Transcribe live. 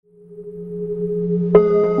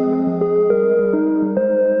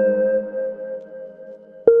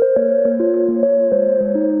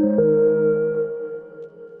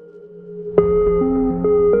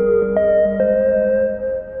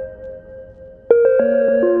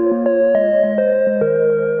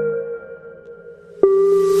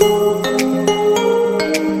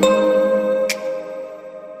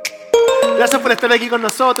estar aquí con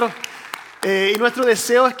nosotros. Y nuestro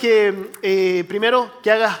deseo es que, primero,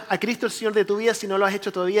 que hagas a Cristo el Señor de tu vida si no lo has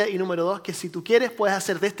hecho todavía. Y número dos, que si tú quieres, puedes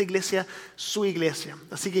hacer de esta iglesia su iglesia.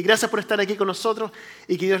 Así que gracias por estar aquí con nosotros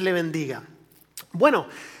y que Dios le bendiga. Bueno,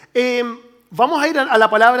 vamos a ir a la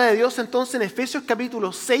palabra de Dios entonces en Efesios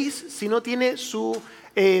capítulo 6. Si no tiene su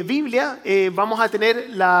Biblia, vamos a tener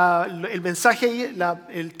el mensaje ahí,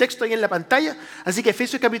 el texto ahí en la pantalla. Así que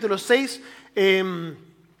Efesios capítulo 6,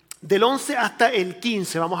 del 11 hasta el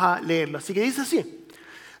 15, vamos a leerlo. Así que dice así.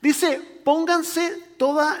 Dice, pónganse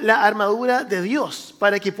toda la armadura de Dios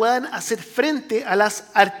para que puedan hacer frente a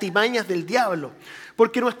las artimañas del diablo.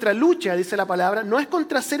 Porque nuestra lucha, dice la palabra, no es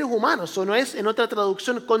contra seres humanos, o no es, en otra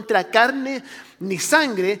traducción, contra carne ni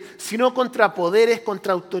sangre, sino contra poderes,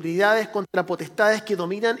 contra autoridades, contra potestades que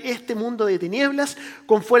dominan este mundo de tinieblas,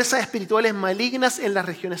 con fuerzas espirituales malignas en las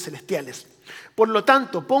regiones celestiales. Por lo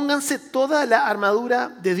tanto, pónganse toda la armadura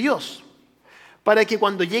de Dios, para que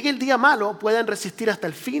cuando llegue el día malo puedan resistir hasta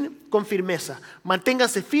el fin con firmeza.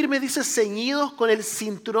 Manténganse firmes, dice, ceñidos con el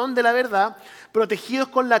cinturón de la verdad, protegidos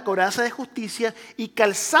con la coraza de justicia y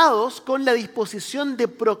calzados con la disposición de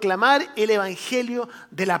proclamar el evangelio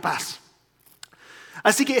de la paz.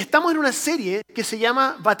 Así que estamos en una serie que se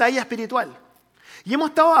llama Batalla Espiritual. Y hemos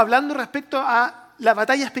estado hablando respecto a la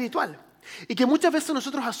batalla espiritual. Y que muchas veces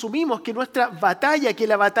nosotros asumimos que nuestra batalla, que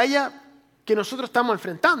la batalla que nosotros estamos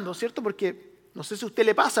enfrentando, ¿cierto? Porque no sé si a usted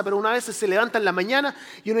le pasa, pero una vez se levanta en la mañana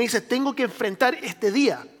y uno dice, tengo que enfrentar este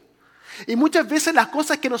día. Y muchas veces las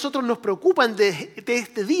cosas que a nosotros nos preocupan de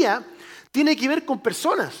este día tienen que ver con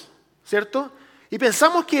personas, ¿cierto? Y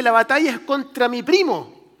pensamos que la batalla es contra mi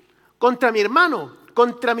primo, contra mi hermano,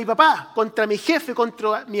 contra mi papá, contra mi jefe,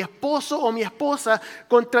 contra mi esposo o mi esposa,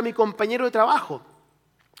 contra mi compañero de trabajo.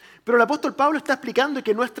 Pero el apóstol Pablo está explicando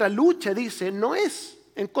que nuestra lucha, dice, no es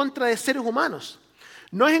en contra de seres humanos,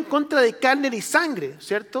 no es en contra de carne ni sangre,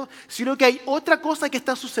 ¿cierto? Sino que hay otra cosa que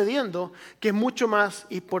está sucediendo que es mucho más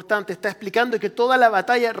importante. Está explicando que la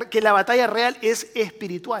batalla real es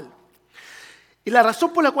espiritual. Y la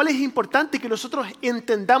razón por la cual es importante que nosotros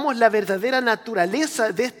entendamos la verdadera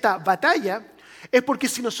naturaleza de esta batalla es porque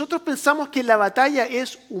si nosotros pensamos que la batalla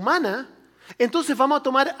es humana, entonces vamos a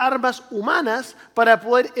tomar armas humanas para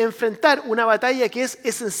poder enfrentar una batalla que es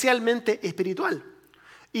esencialmente espiritual.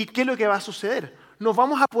 ¿Y qué es lo que va a suceder? Nos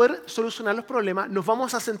vamos a poder solucionar los problemas, nos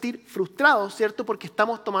vamos a sentir frustrados, ¿cierto? Porque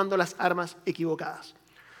estamos tomando las armas equivocadas.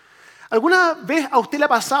 ¿Alguna vez a usted le ha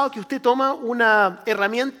pasado que usted toma una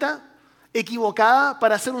herramienta equivocada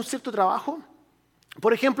para hacer un cierto trabajo?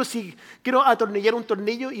 Por ejemplo, si quiero atornillar un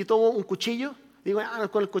tornillo y tomo un cuchillo, digo,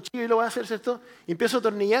 con el cuchillo lo voy a hacer, ¿cierto? Y empiezo a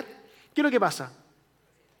atornillar. ¿Qué es lo que pasa?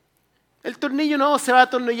 El tornillo no se va a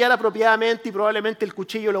atornillar apropiadamente y probablemente el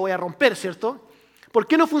cuchillo lo voy a romper, ¿cierto? ¿Por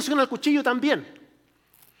qué no funciona el cuchillo tan bien?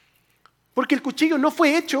 Porque el cuchillo no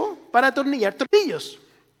fue hecho para atornillar tornillos.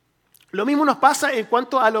 Lo mismo nos pasa en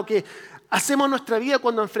cuanto a lo que hacemos en nuestra vida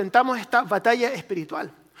cuando enfrentamos esta batalla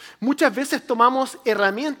espiritual. Muchas veces tomamos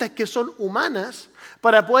herramientas que son humanas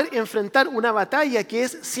para poder enfrentar una batalla que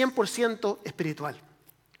es 100% espiritual.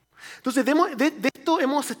 Entonces, de esto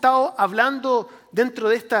hemos estado hablando dentro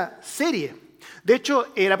de esta serie. De hecho,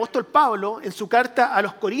 el apóstol Pablo, en su carta a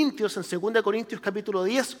los Corintios, en 2 Corintios capítulo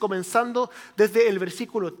 10, comenzando desde el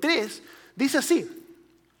versículo 3, dice así.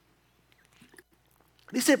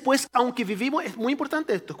 Dice, pues aunque vivimos, es muy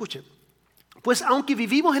importante esto, escuchen. Pues aunque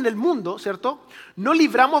vivimos en el mundo, ¿cierto? No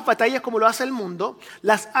libramos batallas como lo hace el mundo.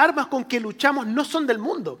 Las armas con que luchamos no son del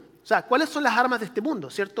mundo. O sea, ¿cuáles son las armas de este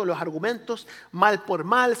mundo? ¿Cierto? Los argumentos, mal por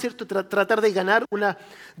mal, ¿cierto? Tratar de ganar una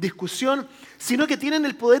discusión, sino que tienen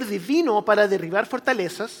el poder divino para derribar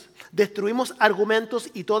fortalezas, destruimos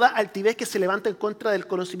argumentos y toda altivez que se levanta en contra del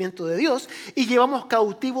conocimiento de Dios y llevamos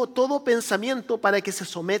cautivo todo pensamiento para que se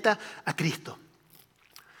someta a Cristo.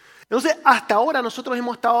 Entonces, hasta ahora nosotros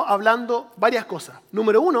hemos estado hablando varias cosas.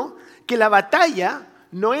 Número uno, que la batalla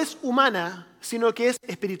no es humana, sino que es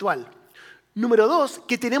espiritual. Número dos,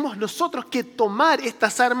 que tenemos nosotros que tomar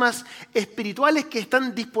estas armas espirituales que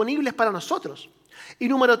están disponibles para nosotros. Y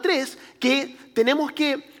número tres, que tenemos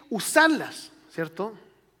que usarlas, ¿cierto?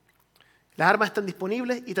 Las armas están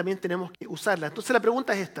disponibles y también tenemos que usarlas. Entonces la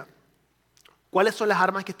pregunta es esta. ¿Cuáles son las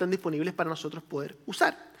armas que están disponibles para nosotros poder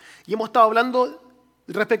usar? Y hemos estado hablando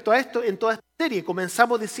respecto a esto en toda esta serie.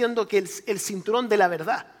 Comenzamos diciendo que el cinturón de la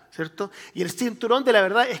verdad, ¿cierto? Y el cinturón de la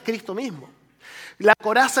verdad es Cristo mismo. La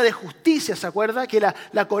coraza de justicia, ¿se acuerda? Que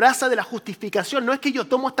la coraza de la justificación no es que yo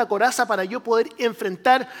tomo esta coraza para yo poder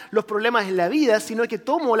enfrentar los problemas en la vida, sino que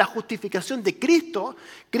tomo la justificación de Cristo.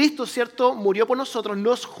 Cristo, ¿cierto?, murió por nosotros,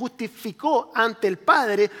 nos justificó ante el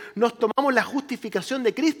Padre, nos tomamos la justificación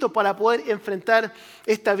de Cristo para poder enfrentar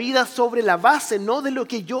esta vida sobre la base, no de lo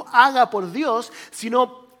que yo haga por Dios,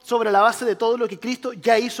 sino sobre la base de todo lo que Cristo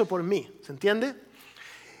ya hizo por mí. ¿Se entiende?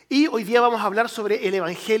 Y hoy día vamos a hablar sobre el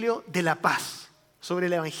Evangelio de la Paz. Sobre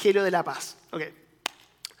el Evangelio de la Paz. Okay.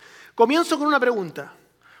 Comienzo con una pregunta.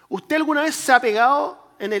 ¿Usted alguna vez se ha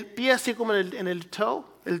pegado en el pie, así como en el toe?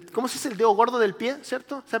 ¿Cómo se dice? El dedo gordo del pie,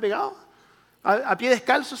 ¿cierto? ¿Se ha pegado? A pie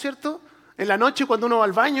descalzo, ¿cierto? En la noche cuando uno va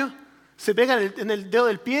al baño, se pega en el dedo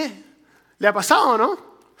del pie. ¿Le ha pasado o no?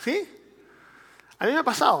 ¿Sí? A mí me ha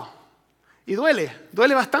pasado. Y duele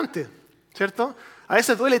bastante, ¿cierto? A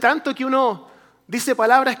veces duele tanto que uno dice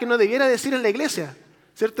palabras que no debiera decir en la iglesia,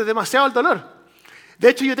 ¿cierto? Es demasiado el dolor. De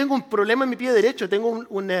hecho, yo tengo un problema en mi pie derecho, tengo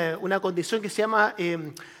una condición que se llama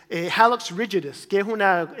hallux rigidus, que es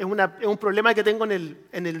un problema que tengo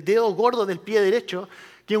en el dedo gordo del pie derecho,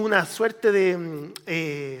 que es una suerte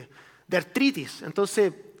de artritis.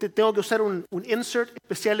 Entonces, tengo que usar un insert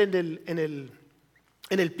especial en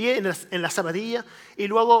el pie, en la zapatilla, y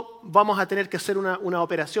luego vamos a tener que hacer una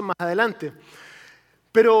operación más adelante.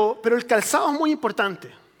 Pero el calzado es muy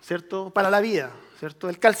importante, ¿cierto?, para la vida. ¿Cierto?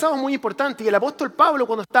 El calzado es muy importante y el apóstol Pablo,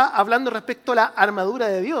 cuando está hablando respecto a la armadura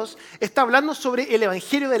de Dios, está hablando sobre el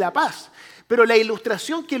Evangelio de la Paz. Pero la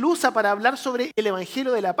ilustración que él usa para hablar sobre el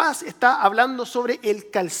Evangelio de la Paz está hablando sobre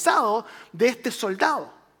el calzado de este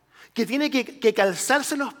soldado, que tiene que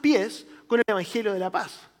calzarse los pies con el Evangelio de la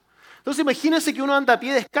Paz. Entonces imagínense que uno anda a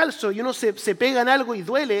pie descalzo y uno se pega en algo y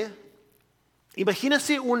duele.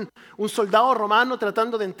 Imagínense un soldado romano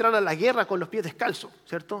tratando de entrar a la guerra con los pies descalzos,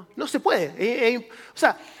 ¿cierto? No se puede. O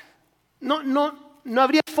sea, no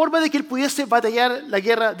habría forma de que él pudiese batallar la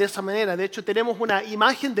guerra de esa manera. De hecho, tenemos una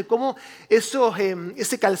imagen de cómo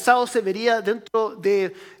ese calzado se vería dentro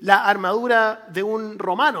de la armadura de un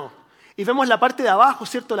romano. Y vemos la parte de abajo,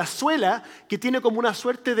 ¿cierto? La suela, que tiene como una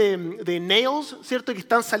suerte de nails, ¿cierto?, que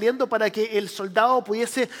están saliendo para que el soldado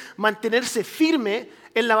pudiese mantenerse firme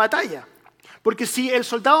en la batalla. Porque si el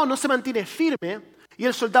soldado no se mantiene firme y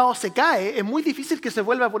el soldado se cae, es muy difícil que se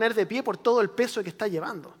vuelva a poner de pie por todo el peso que está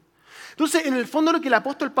llevando. Entonces, en el fondo, lo que el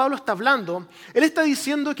apóstol Pablo está hablando, él está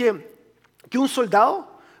diciendo que un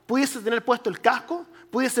soldado pudiese tener puesto el casco,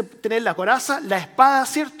 pudiese tener la coraza, la espada,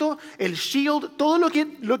 ¿cierto?, el shield, todo lo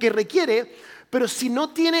que requiere, pero si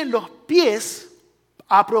no tiene los pies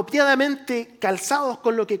apropiadamente calzados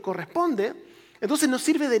con lo que corresponde, entonces no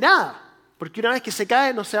sirve de nada, porque una vez que se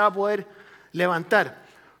cae no se va a poder levantar.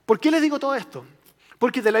 ¿Por qué les digo todo esto?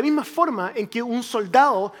 Porque de la misma forma en que un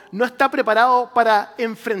soldado no está preparado para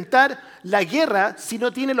enfrentar la guerra si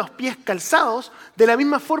no tiene los pies calzados, de la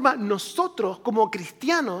misma forma nosotros como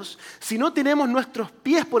cristianos, si no tenemos nuestros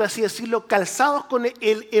pies, por así decirlo, calzados con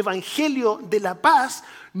el Evangelio de la Paz,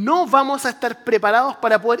 no vamos a estar preparados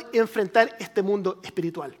para poder enfrentar este mundo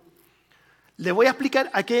espiritual. Les voy a explicar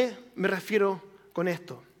a qué me refiero con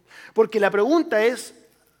esto. Porque la pregunta es,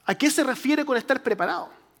 ¿a qué se refiere con estar preparado?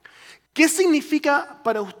 ¿Qué significa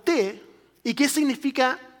para usted y qué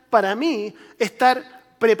significa para mí estar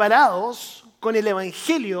preparados con el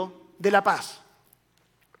Evangelio de la Paz?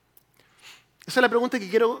 Esa es la pregunta que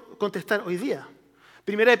quiero contestar hoy día.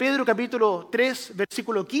 Primera de Pedro, capítulo 3,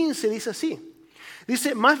 versículo 15, dice así.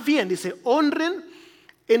 Dice, más bien, dice, honren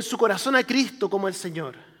en su corazón a Cristo como el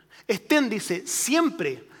Señor. Estén, dice,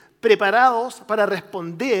 siempre preparados para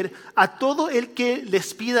responder a todo el que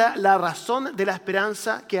les pida la razón de la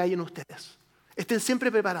esperanza que hay en ustedes. Estén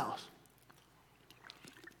siempre preparados.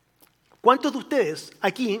 ¿Cuántos de ustedes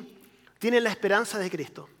aquí tienen la esperanza de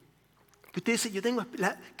Cristo? Que usted dice,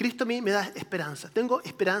 Cristo a mí me da esperanza. Tengo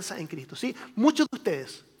esperanza en Cristo. ¿Sí? Muchos de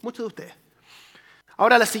ustedes.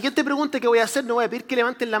 Ahora, la siguiente pregunta que voy a hacer, no voy a pedir que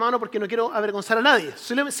levanten la mano porque no quiero avergonzar a nadie.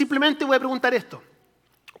 Simplemente voy a preguntar esto.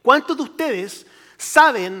 ¿Cuántos de ustedes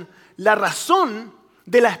saben la razón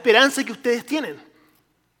de la esperanza que ustedes tienen?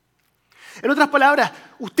 En otras palabras,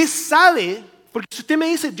 usted sabe, porque si usted me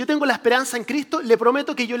dice, yo tengo la esperanza en Cristo, le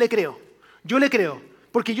prometo que yo le creo. Yo le creo,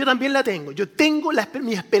 porque yo también la tengo.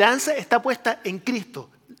 Mi esperanza está puesta en Cristo.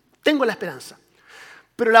 Tengo la esperanza.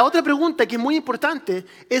 Pero la otra pregunta que es muy importante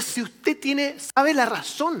es si usted sabe la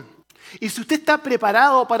razón. Y si usted está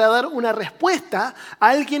preparado para dar una respuesta a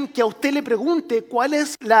alguien que a usted le pregunte cuál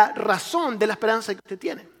es la razón de la esperanza que usted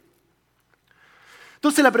tiene.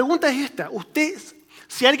 Entonces la pregunta es esta.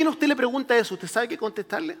 Si alguien a usted le pregunta eso, ¿usted sabe qué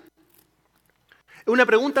contestarle? Es una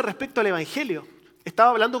pregunta respecto al Evangelio.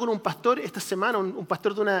 estaba hablando con un pastor esta semana, un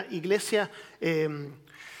pastor de una iglesia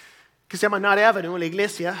que se llama Not Avenue, la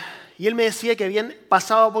iglesia, y él me decía que habían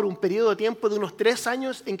pasado por un periodo de tiempo de unos 3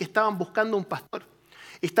 años en que estaban buscando un pastor.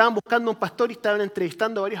 Estaban buscando un pastor y estaban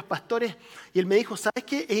entrevistando a varios pastores, y él me dijo, ¿sabes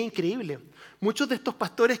qué? Es increíble. Muchos de estos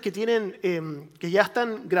pastores que que ya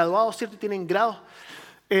están graduados, ¿cierto? Tienen grados,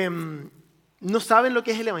 no saben lo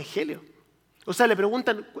que es el evangelio. O sea, le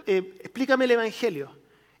preguntan, explícame el evangelio.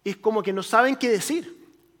 Y es como que no saben qué decir.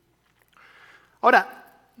 Ahora,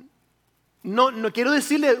 no quiero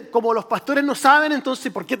decirle, como los pastores no saben,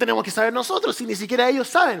 entonces ¿por qué tenemos que saber nosotros si ni siquiera ellos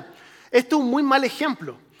saben? Esto es un muy mal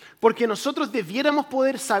ejemplo, porque nosotros debiéramos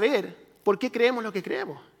poder saber por qué creemos lo que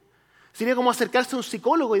creemos. Sería como acercarse a un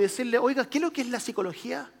psicólogo y decirle, oiga, ¿qué es lo que es la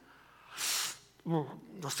psicología?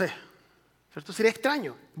 No sé, ¿cierto? Sería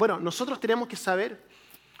extraño. Bueno, nosotros tenemos que saber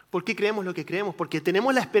por qué creemos lo que creemos, porque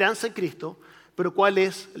tenemos la esperanza en Cristo, pero ¿cuál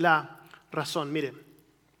es la razón? Mire,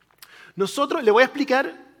 nosotros le voy a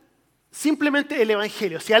explicar simplemente el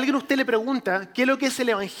Evangelio. Si a alguien usted le pregunta qué es lo que es el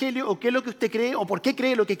Evangelio o qué es lo que usted cree o por qué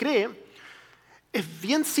cree lo que cree, es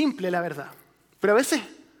bien simple la verdad. Pero a veces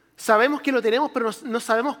sabemos que lo tenemos, pero no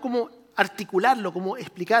sabemos cómo articularlo, cómo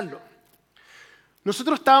explicarlo.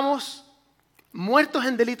 Nosotros estábamos muertos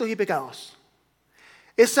en delitos y pecados.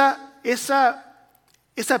 Esa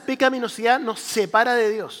pecaminosidad nos separa de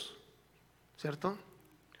Dios, ¿cierto?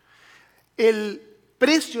 El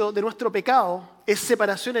precio de nuestro pecado es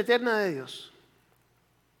separación eterna de Dios.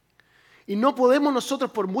 Y no podemos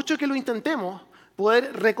nosotros, por mucho que lo intentemos,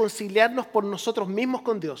 poder reconciliarnos por nosotros mismos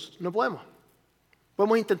con Dios. No podemos.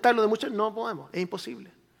 Podemos intentarlo de muchas, no podemos, es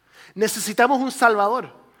imposible. Necesitamos un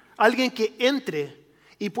Salvador, alguien que entre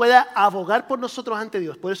y pueda abogar por nosotros ante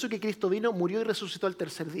Dios. Por eso que Cristo vino, murió y resucitó al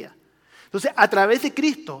 3er día. Entonces, a través de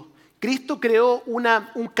Cristo, Cristo creó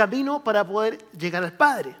un camino para poder llegar al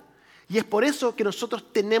Padre. Y es por eso que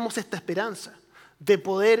nosotros tenemos esta esperanza de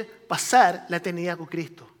poder pasar la eternidad con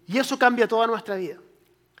Cristo. Y eso cambia toda nuestra vida.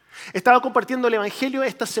 Estaba compartiendo el Evangelio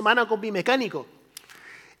esta semana con mi mecánico.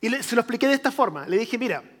 Y se lo expliqué de esta forma. Le dije,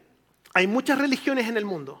 mira, hay muchas religiones en el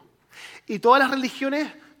mundo. Y todas las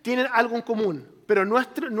religiones tienen algo en común. Pero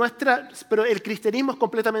el cristianismo es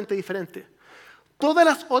completamente diferente. Todas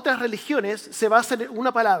las otras religiones se basan en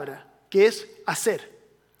una palabra, que es hacer.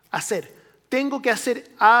 Hacer. Tengo que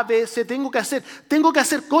hacer A, B, C, tengo que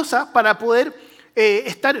hacer cosas para poder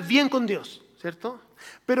estar bien con Dios, ¿cierto?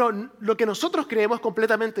 Pero lo que nosotros creemos es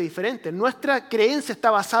completamente diferente. Nuestra creencia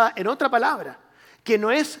está basada en otra palabra, que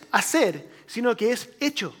no es hacer, sino que es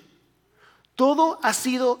hecho. Todo ha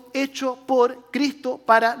sido hecho por Cristo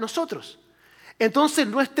para nosotros. Entonces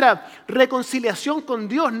nuestra reconciliación con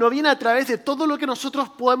Dios no viene a través de todo lo que nosotros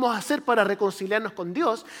podemos hacer para reconciliarnos con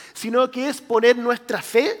Dios, sino que es poner nuestra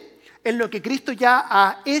fe en lo que Cristo ya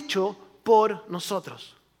ha hecho por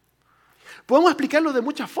nosotros. Podemos explicarlo de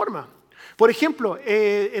muchas formas. Por ejemplo,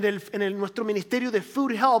 en nuestro ministerio de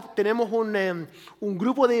Food Help tenemos un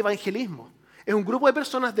grupo de evangelismo. Es un grupo de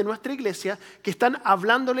personas de nuestra iglesia que están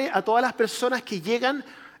hablándole a todas las personas que llegan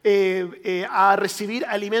a recibir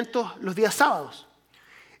alimentos los días sábados.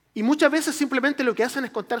 Y muchas veces simplemente lo que hacen es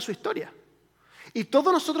contar su historia. Y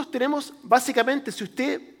todos nosotros tenemos, básicamente, si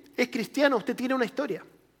usted es cristiano, usted tiene una historia.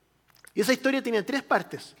 Y esa historia tiene 3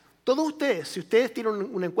 partes. Todos ustedes, si ustedes tienen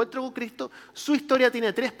un encuentro con Cristo, su historia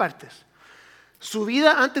tiene 3 partes. Su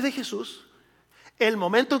vida antes de Jesús, el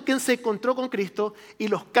momento en que se encontró con Cristo y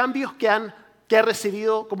los cambios que ha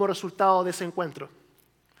recibido como resultado de ese encuentro.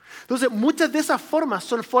 Entonces, muchas de esas formas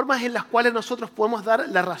son formas en las cuales nosotros podemos dar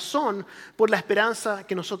la razón por la esperanza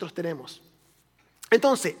que nosotros tenemos.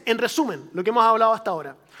 Entonces, en resumen, lo que hemos hablado hasta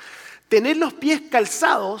ahora. Tener los pies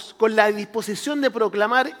calzados con la disposición de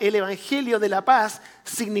proclamar el Evangelio de la paz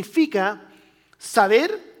significa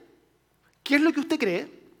saber qué es lo que usted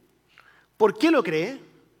cree, por qué lo cree,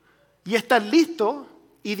 y estar listo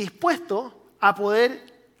y dispuesto a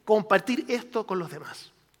poder compartir esto con los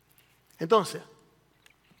demás. Entonces,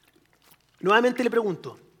 nuevamente le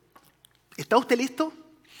pregunto, ¿está usted listo?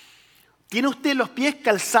 ¿Tiene usted los pies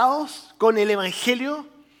calzados con el Evangelio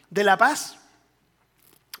de la paz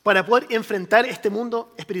para poder enfrentar este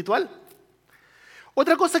mundo espiritual?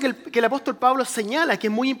 Otra cosa que el apóstol Pablo señala que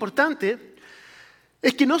es muy importante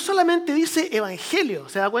es que no solamente dice evangelio,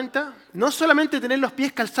 ¿se da cuenta? No solamente tener los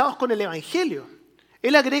pies calzados con el evangelio.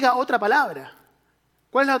 Él agrega otra palabra.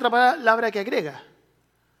 ¿Cuál es la otra palabra que agrega?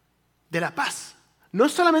 De la paz. No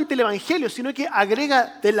solamente el evangelio, sino que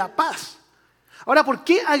agrega de la paz. Ahora, ¿por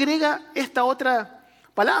qué agrega esta otra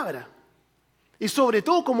palabra? Y sobre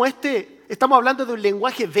todo como estamos hablando de un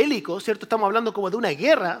lenguaje bélico, ¿cierto? Estamos hablando como de una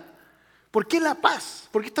guerra. ¿Por qué la paz?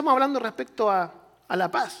 ¿Por qué estamos hablando respecto a la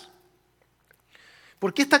paz?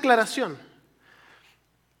 ¿Por qué esta aclaración?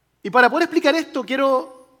 Y para poder explicar esto,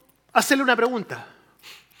 quiero hacerle una pregunta.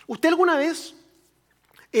 ¿Usted alguna vez,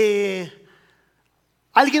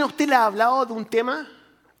 alguien a usted le ha hablado de un tema,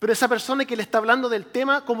 pero esa persona que le está hablando del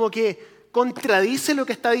tema como que contradice lo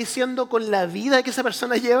que está diciendo con la vida que esa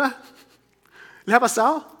persona lleva? ¿Les ha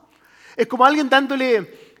pasado? Es como alguien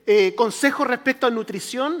dándole consejos respecto a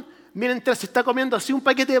nutrición mientras se está comiendo así un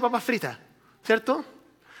paquete de papas fritas, ¿cierto?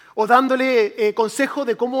 O dándole consejos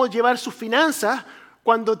de cómo llevar sus finanzas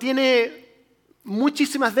cuando tiene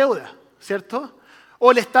muchísimas deudas, ¿cierto?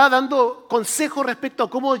 O le está dando consejos respecto a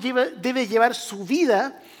cómo debe llevar su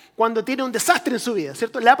vida cuando tiene un desastre en su vida,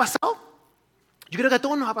 ¿cierto? ¿Le ha pasado? Yo creo que a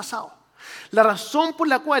todos nos ha pasado. La razón por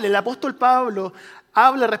la cual el apóstol Pablo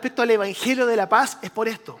habla respecto al Evangelio de la paz es por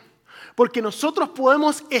esto. Porque nosotros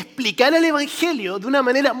podemos explicar el Evangelio de una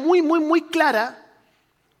manera muy, muy, muy clara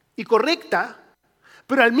y correcta,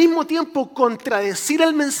 pero al mismo tiempo contradecir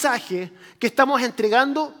el mensaje que estamos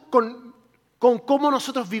entregando con cómo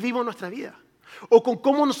nosotros vivimos nuestra vida o con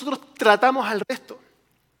cómo nosotros tratamos al resto.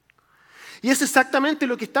 Y es exactamente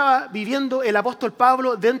lo que estaba viviendo el apóstol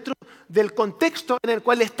Pablo dentro del contexto en el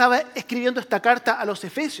cual le estaba escribiendo esta carta a los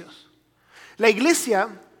Efesios. La iglesia,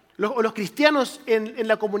 los cristianos en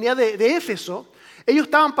la comunidad de Éfeso, ellos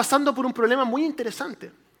estaban pasando por un problema muy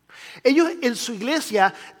interesante. Ellos en su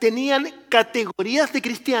iglesia tenían categorías de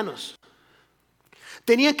cristianos.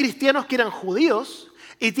 Tenían cristianos que eran judíos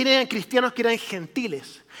y tenían cristianos que eran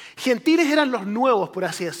gentiles. Gentiles eran los nuevos, por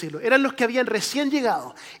así decirlo. Eran los que habían recién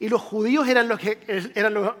llegado. Y los judíos eran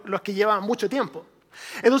los que llevaban mucho tiempo.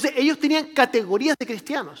 Entonces ellos tenían categorías de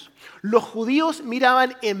cristianos. Los judíos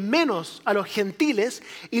miraban en menos a los gentiles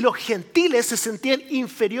y los gentiles se sentían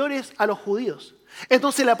inferiores a los judíos.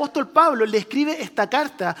 Entonces el apóstol Pablo le escribe esta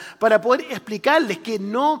carta para poder explicarles que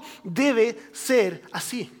no debe ser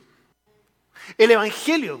así. El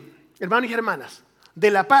Evangelio, hermanos y hermanas,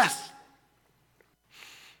 de la paz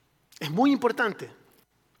es muy importante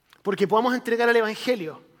porque podemos entregar el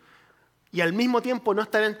Evangelio y al mismo tiempo no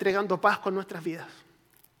estar entregando paz con nuestras vidas.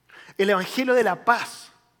 El Evangelio de la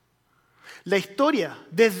paz, la historia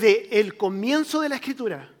desde el comienzo de la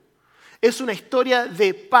Escritura, es una historia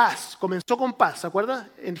de paz. Comenzó con paz, ¿se acuerdan?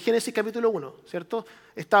 En Génesis capítulo 1, ¿cierto?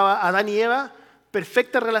 Estaba Adán y Eva,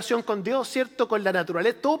 perfecta relación con Dios, ¿cierto? Con la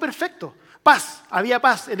naturaleza, todo perfecto. Paz, había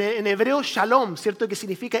paz. En hebreo, shalom, ¿cierto? Que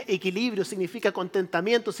significa equilibrio, significa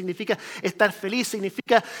contentamiento, significa estar feliz,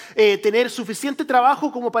 significa tener suficiente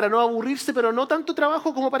trabajo como para no aburrirse, pero no tanto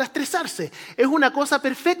trabajo como para estresarse. Es una cosa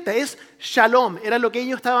perfecta, es shalom. Era lo que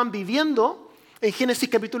ellos estaban viviendo en Génesis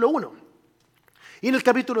capítulo 1. Y en el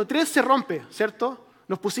capítulo 3 se rompe, ¿cierto?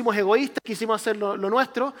 Nos pusimos egoístas, quisimos hacer lo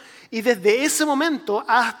nuestro, y desde ese momento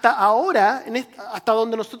hasta ahora, hasta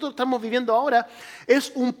donde nosotros estamos viviendo ahora,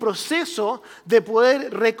 es un proceso de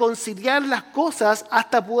poder reconciliar las cosas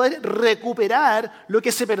hasta poder recuperar lo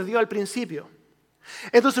que se perdió al principio.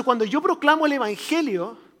 Entonces, cuando yo proclamo el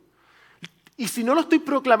Evangelio, y si no lo estoy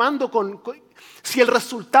proclamando si el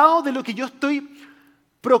resultado de lo que yo estoy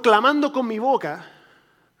proclamando con mi boca,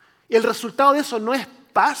 el resultado de eso no es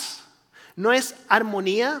paz, no es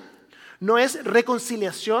armonía, no es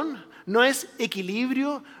reconciliación, no es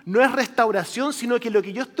equilibrio, no es restauración, sino que lo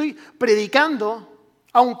que yo estoy predicando,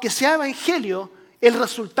 aunque sea evangelio, el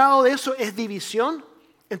resultado de eso es división,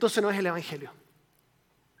 entonces no es el evangelio.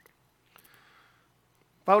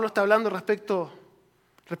 Pablo está hablando respecto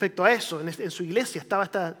a eso. En su iglesia estaba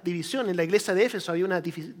esta división. En la iglesia de Éfeso había una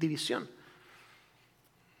división.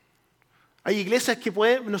 Hay iglesias que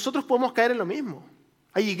nosotros podemos caer en lo mismo.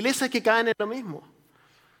 Hay iglesias que caen en lo mismo.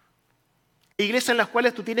 Hay iglesias en las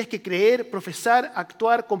cuales tú tienes que creer, profesar,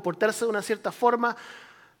 actuar, comportarse de una cierta forma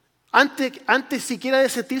antes siquiera de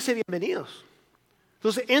sentirse bienvenidos.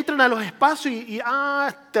 Entonces entran a los espacios y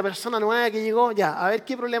esta persona nueva que llegó, ya, a ver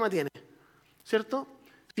qué problema tiene. ¿Cierto?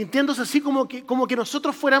 Sintiéndose así como que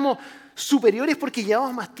nosotros fuéramos superiores porque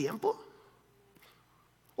llevamos más tiempo.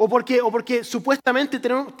 O porque supuestamente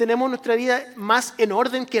tenemos nuestra vida más en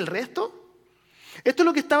orden que el resto. Esto es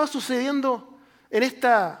lo que estaba sucediendo en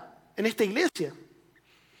esta iglesia.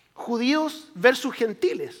 Judíos versus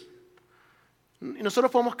gentiles. Y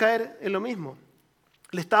nosotros podemos caer en lo mismo.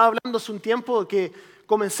 Le estaba hablando hace un tiempo que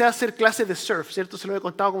comencé a hacer clases de surf, ¿cierto? Se lo he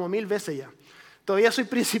contado como 1000 veces ya. Todavía soy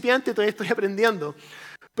principiante, todavía estoy aprendiendo.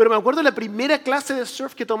 Pero me acuerdo la primera clase de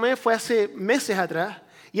surf que tomé fue hace meses atrás.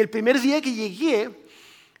 Y el primer día que llegué,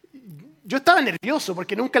 yo estaba nervioso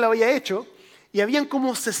porque nunca lo había hecho y habían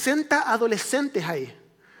como 60 adolescentes ahí.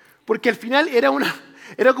 Porque al final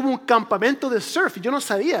era como un campamento de surf y yo no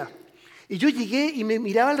sabía. Y yo llegué y me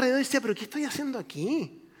miraba alrededor y decía, ¿pero qué estoy haciendo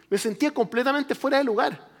aquí? Me sentía completamente fuera de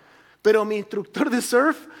lugar. Pero mi instructor de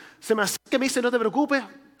surf se me acerca y me dice, no te preocupes,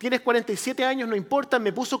 tienes 47 años, no importa.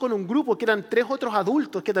 Me puso con un grupo que eran 3 otros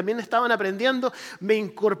adultos que también estaban aprendiendo. Me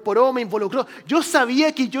incorporó, me involucró. Yo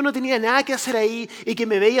sabía que yo no tenía nada que hacer ahí y que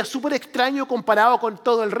me veía súper extraño comparado con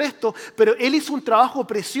todo el resto. Pero él hizo un trabajo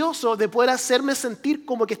precioso de poder hacerme sentir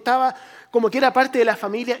como que era parte de la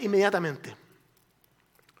familia inmediatamente.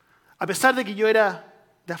 A pesar de que yo era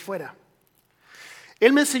de afuera.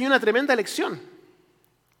 Él me enseñó una tremenda lección.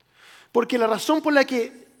 Porque la razón por la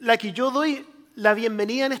que yo doy la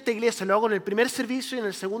bienvenida en esta iglesia, lo hago en el primer servicio y en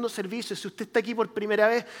el segundo servicio. Si usted está aquí por primera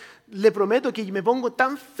vez, le prometo que me pongo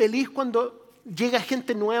tan feliz cuando llega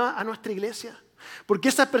gente nueva a nuestra iglesia. Porque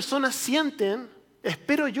esas personas sienten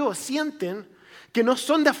que no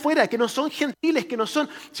son de afuera, que no son gentiles,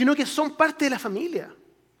 sino que son parte de la familia.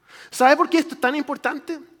 ¿Sabe por qué esto es tan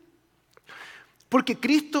importante? Porque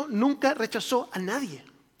Cristo nunca rechazó a nadie.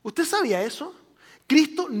 ¿Usted sabía eso?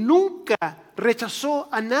 Cristo nunca rechazó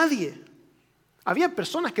a nadie. Había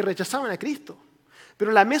personas que rechazaban a Cristo,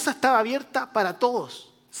 pero la mesa estaba abierta para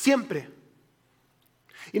todos, siempre.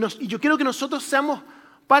 Y yo quiero que nosotros seamos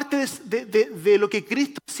parte de lo que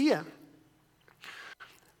Cristo hacía.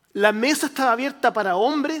 La mesa estaba abierta para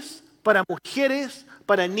hombres, para mujeres,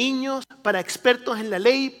 para niños, para expertos en la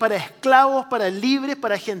ley, para esclavos, para libres,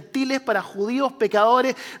 para gentiles, para judíos,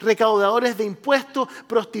 pecadores, recaudadores de impuestos,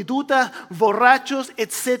 prostitutas, borrachos,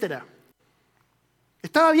 etc.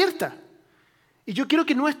 Estaba abierta. Y yo quiero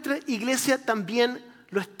que nuestra iglesia también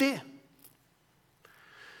lo esté.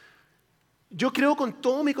 Yo creo con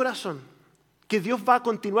todo mi corazón que Dios va a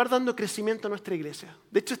continuar dando crecimiento a nuestra iglesia.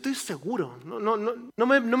 De hecho, estoy seguro. No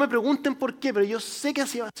me pregunten por qué, pero yo sé que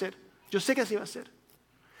así va a ser. Yo sé que así va a ser.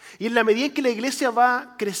 Y en la medida en que la iglesia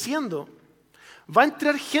va creciendo, va a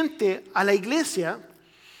entrar gente a la iglesia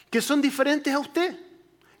que son diferentes a usted,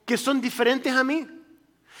 que son diferentes a mí.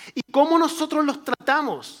 Y cómo nosotros los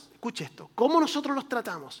tratamos, escuche esto, cómo nosotros los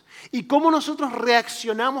tratamos y cómo nosotros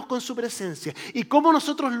reaccionamos con su presencia y cómo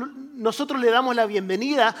nosotros le damos la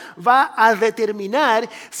bienvenida va a determinar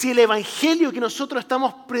si el evangelio que nosotros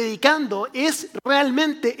estamos predicando es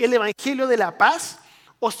realmente el evangelio de la paz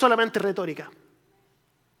o solamente retórica.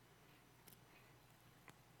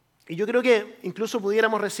 Y yo creo que incluso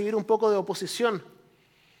pudiéramos recibir un poco de oposición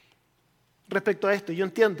respecto a esto. Yo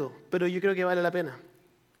entiendo, pero yo creo que vale la pena.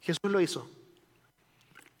 Jesús lo hizo.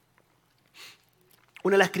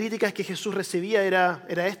 Una de las críticas que Jesús recibía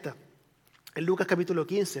era esta, en Lucas capítulo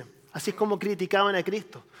 15. Así es como criticaban a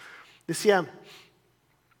Cristo. Decía,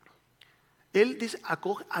 Él dice,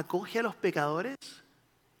 acoge a los pecadores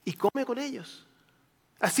y come con ellos.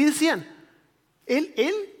 Así decían,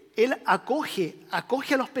 Él acoge a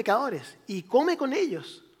los pecadores y come con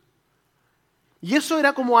ellos. Y eso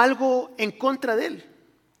era como algo en contra de Él.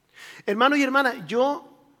 Hermanos y hermanas,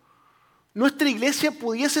 nuestra iglesia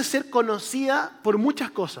pudiese ser conocida por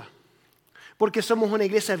muchas cosas. Porque somos una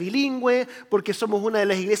iglesia bilingüe, porque somos una de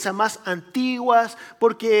las iglesias más antiguas,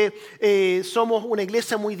 porque somos una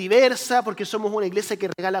iglesia muy diversa, porque somos una iglesia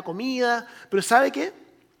que regala comida. Pero ¿sabe qué?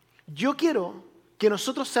 Yo quiero que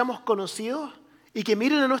nosotros seamos conocidos y que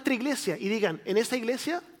miren a nuestra iglesia y digan, en esa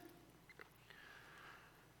iglesia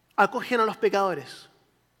acogen a los pecadores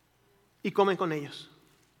y comen con ellos.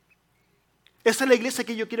 Esa es la iglesia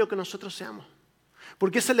que yo quiero que nosotros seamos.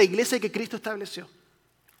 Porque esa es la iglesia que Cristo estableció.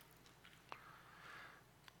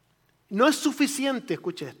 No es suficiente,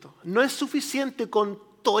 escuche esto, no es suficiente con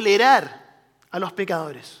tolerar a los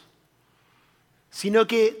pecadores, sino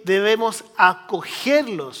que debemos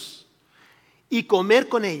acogerlos y comer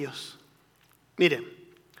con ellos. Miren,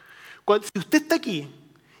 si usted está aquí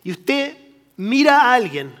y usted mira a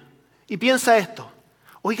alguien y piensa esto,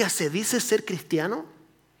 oiga, ¿se dice ser cristiano?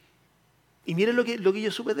 Y miren lo que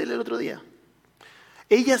yo supe de él el otro día.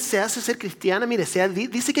 Ella se hace ser cristiana, mire,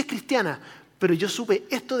 dice que es cristiana, pero yo supe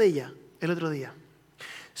esto de ella el otro día.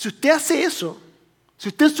 Si usted hace eso, si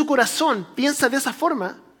usted en su corazón piensa de esa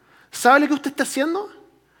forma, ¿sabe lo que usted está haciendo?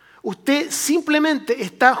 Usted simplemente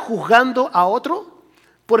está juzgando a otro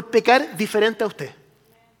por pecar diferente a usted.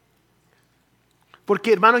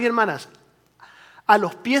 Porque, hermanos y hermanas, a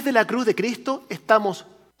los pies de la cruz de Cristo estamos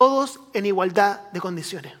todos en igualdad de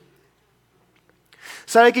condiciones.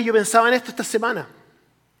 ¿Sabe que yo pensaba en esto esta semana?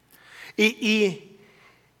 Y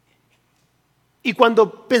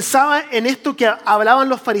cuando pensaba en esto que hablaban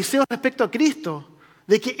los fariseos respecto a Cristo,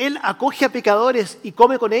 de que Él acoge a pecadores y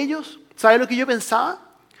come con ellos, ¿sabe lo que yo pensaba?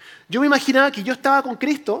 Yo me imaginaba que yo estaba con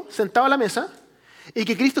Cristo, sentado a la mesa, y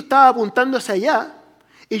que Cristo estaba apuntando hacia allá,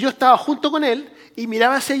 y yo estaba junto con Él, y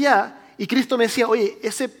miraba hacia allá, y Cristo me decía, oye,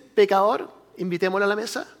 ese pecador, invitémoslo a la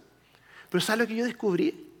mesa. Pero ¿sabe lo que yo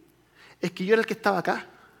descubrí? Es que yo era el que estaba acá,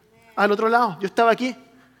 al otro lado, yo estaba aquí.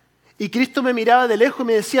 Y Cristo me miraba de lejos y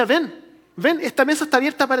me decía, ven, esta mesa está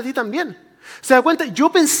abierta para ti también. ¿Se da cuenta?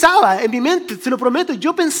 Yo pensaba en mi mente, se lo prometo,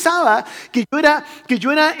 yo pensaba que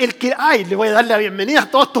yo era el que, le voy a dar la bienvenida a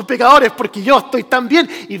todos estos pecadores porque yo estoy tan bien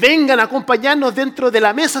y vengan a acompañarnos dentro de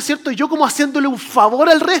la mesa, ¿cierto? Y yo como haciéndole un favor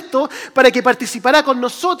al resto para que participara con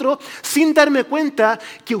nosotros sin darme cuenta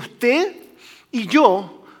que usted y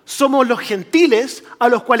yo somos los gentiles a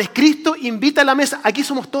los cuales Cristo invita a la mesa. Aquí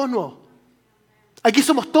somos todos nuevos. Aquí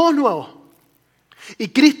somos todos nuevos. Y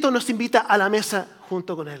Cristo nos invita a la mesa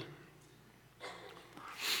junto con Él.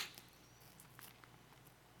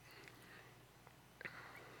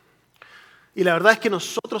 Y la verdad es que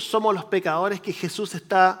nosotros somos los pecadores que Jesús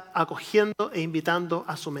está acogiendo e invitando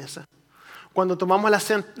a su mesa. Cuando tomamos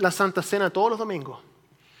la Santa Cena todos los domingos,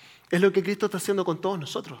 es lo que Cristo está haciendo con todos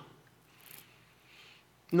nosotros.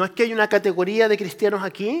 No es que hay una categoría de cristianos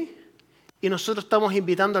aquí y nosotros estamos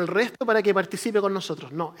invitando al resto para que participe con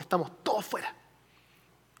nosotros. No, estamos todos fuera.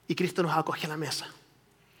 Y Cristo nos acoge a la mesa.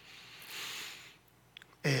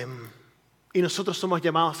 Y nosotros somos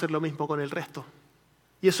llamados a hacer lo mismo con el resto.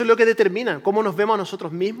 Y eso es lo que determina cómo nos vemos a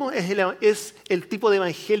nosotros mismos, es el tipo de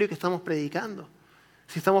evangelio que estamos predicando.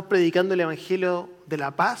 Si estamos predicando el evangelio de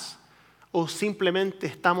la paz o simplemente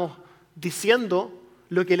estamos diciendo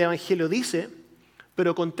lo que el evangelio dice,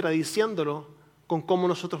 pero contradiciéndolo con cómo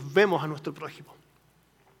nosotros vemos a nuestro prójimo.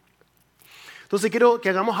 Entonces quiero que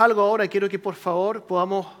hagamos algo ahora, quiero que por favor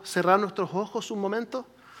podamos cerrar nuestros ojos un momento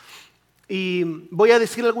y voy a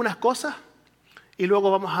decir algunas cosas y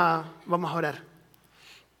luego vamos a orar.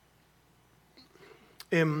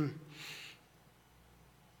 El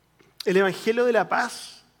evangelio de la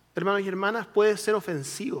paz, hermanos y hermanas, puede ser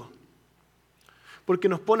ofensivo porque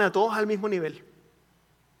nos pone a todos al mismo nivel.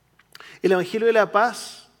 El evangelio de la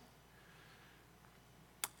paz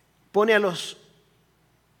pone a los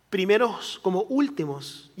primeros como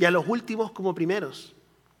últimos y a los últimos como primeros.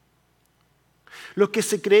 Los que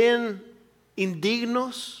se creen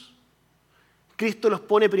indignos, Cristo los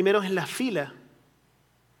pone primeros en la fila.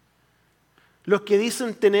 Los que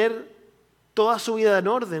dicen tener toda su vida en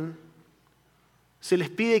orden, se les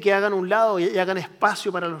pide que hagan un lado y hagan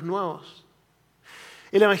espacio para los nuevos.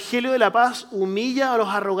 El evangelio de la paz humilla a los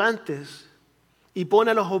arrogantes y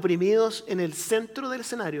pone a los oprimidos en el centro del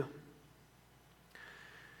escenario.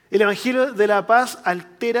 El evangelio de la paz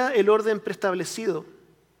altera el orden preestablecido.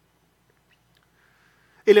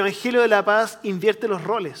 El evangelio de la paz invierte los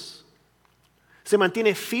roles. Se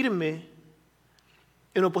mantiene firme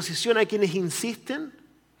en oposición a quienes insisten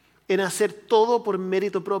en hacer todo por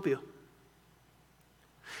mérito propio.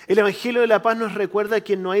 El evangelio de la paz nos recuerda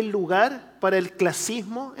que no hay lugar para el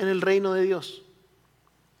clasismo en el reino de Dios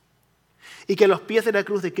y que a los pies de la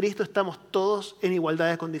cruz de Cristo estamos todos en igualdad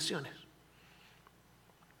de condiciones.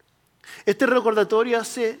 Este recordatorio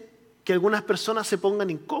hace que algunas personas se pongan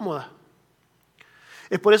incómodas.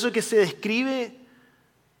 Es por eso que se describe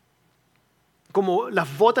como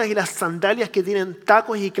las botas y las sandalias que tienen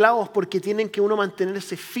tacos y clavos, porque tienen que uno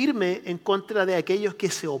mantenerse firme en contra de aquellos que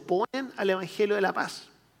se oponen al evangelio de la paz.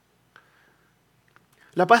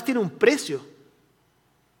 La paz tiene un precio,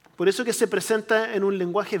 por eso que se presenta en un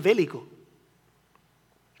lenguaje bélico.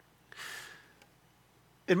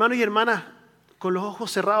 Hermanos y hermanas, con los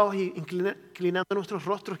ojos cerrados y inclinando nuestros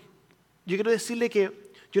rostros, yo quiero decirle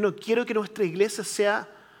que yo no quiero que nuestra iglesia sea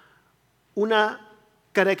una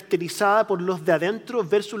caracterizada por los de adentro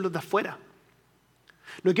versus los de afuera.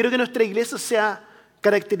 No quiero que nuestra iglesia sea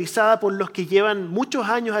caracterizada por los que llevan muchos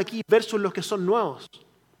años aquí versus los que son nuevos.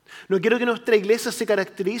 No quiero que nuestra iglesia se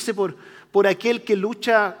caracterice por aquel que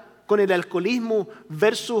lucha con el alcoholismo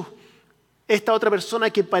versus esta otra persona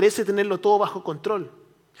que parece tenerlo todo bajo control.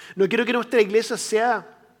 No quiero que nuestra iglesia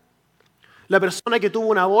sea la persona que tuvo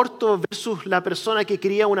un aborto versus la persona que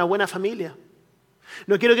cría una buena familia.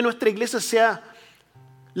 No quiero que nuestra iglesia sea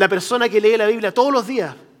la persona que lee la Biblia todos los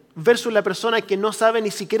días versus la persona que no sabe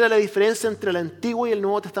ni siquiera la diferencia entre el Antiguo y el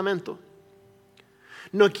Nuevo Testamento.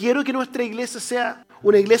 No quiero que nuestra iglesia sea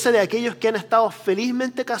una iglesia de aquellos que han estado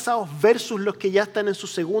felizmente casados versus los que ya están en su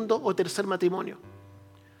segundo o tercer matrimonio.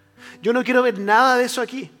 Yo no quiero ver nada de eso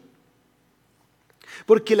aquí.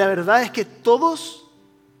 Porque la verdad es que todos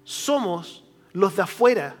somos los de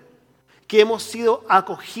afuera que hemos sido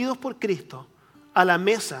acogidos por Cristo a la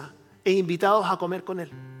mesa e invitados a comer con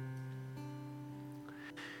Él.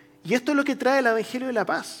 Y esto es lo que trae el Evangelio de la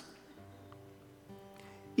Paz.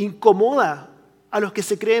 Incomoda a los que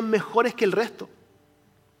se creen mejores que el resto.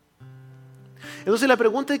 Entonces la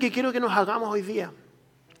pregunta que quiero que nos hagamos hoy día,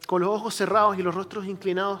 con los ojos cerrados y los rostros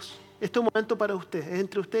inclinados, este es un momento para usted, es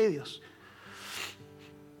entre usted y Dios.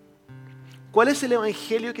 ¿Cuál es el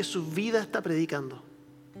evangelio que su vida está predicando?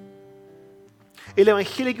 ¿El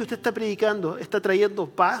evangelio que usted está predicando está trayendo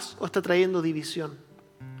paz o está trayendo división?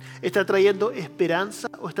 ¿Está trayendo esperanza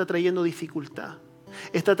o está trayendo dificultad?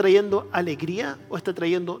 ¿Está trayendo alegría o está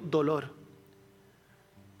trayendo dolor?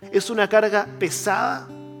 ¿Es una carga pesada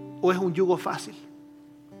o es un yugo fácil?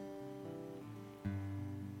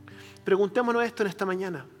 Preguntémonos esto en esta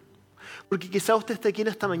mañana. Porque quizá usted esté aquí en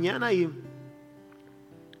esta mañana y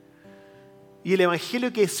el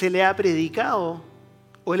evangelio que se le ha predicado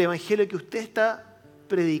o el evangelio que usted está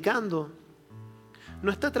predicando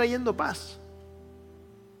no está trayendo paz.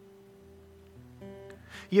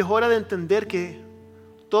 Y es hora de entender que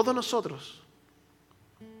todos nosotros,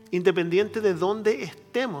 independiente de dónde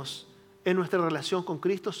estemos en nuestra relación con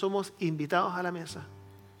Cristo, somos invitados a la mesa.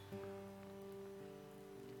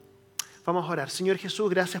 Vamos a orar. Señor Jesús,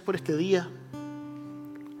 gracias por este día.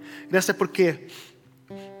 Gracias porque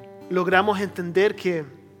logramos entender que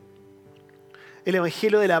el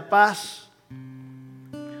evangelio de la paz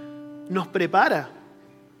nos prepara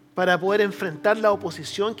para poder enfrentar la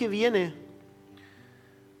oposición que viene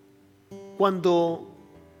cuando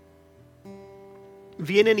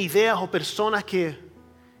vienen ideas o personas que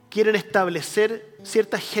quieren establecer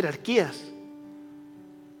ciertas jerarquías.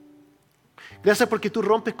 Gracias porque tú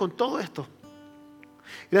rompes con todo esto.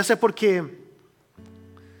 Gracias porque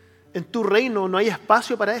en tu reino no hay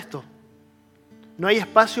espacio para esto. No hay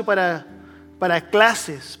espacio para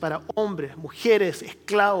clases, para hombres, mujeres,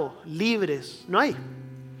 esclavos, libres. No hay.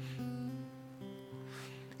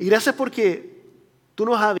 Y gracias porque tú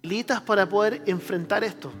nos habilitas para poder enfrentar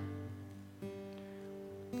esto.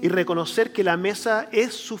 Y reconocer que la mesa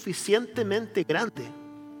es suficientemente grande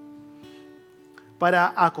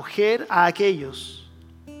para acoger a aquellos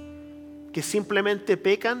que simplemente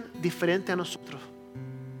pecan diferente a nosotros.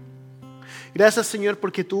 Gracias, Señor,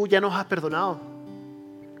 porque tú ya nos has perdonado.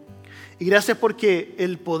 Y gracias porque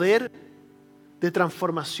el poder de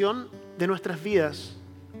transformación de nuestras vidas,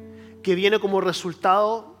 que viene como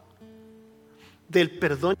resultado del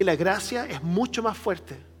perdón y la gracia, es mucho más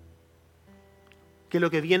fuerte que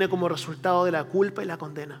lo que viene como resultado de la culpa y la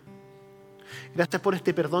condena. Gracias por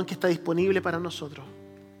este perdón que está disponible para nosotros.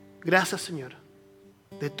 Gracias, Señor.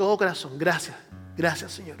 De todo corazón, gracias.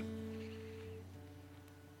 Gracias, Señor.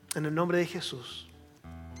 En el nombre de Jesús.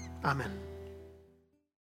 Amén.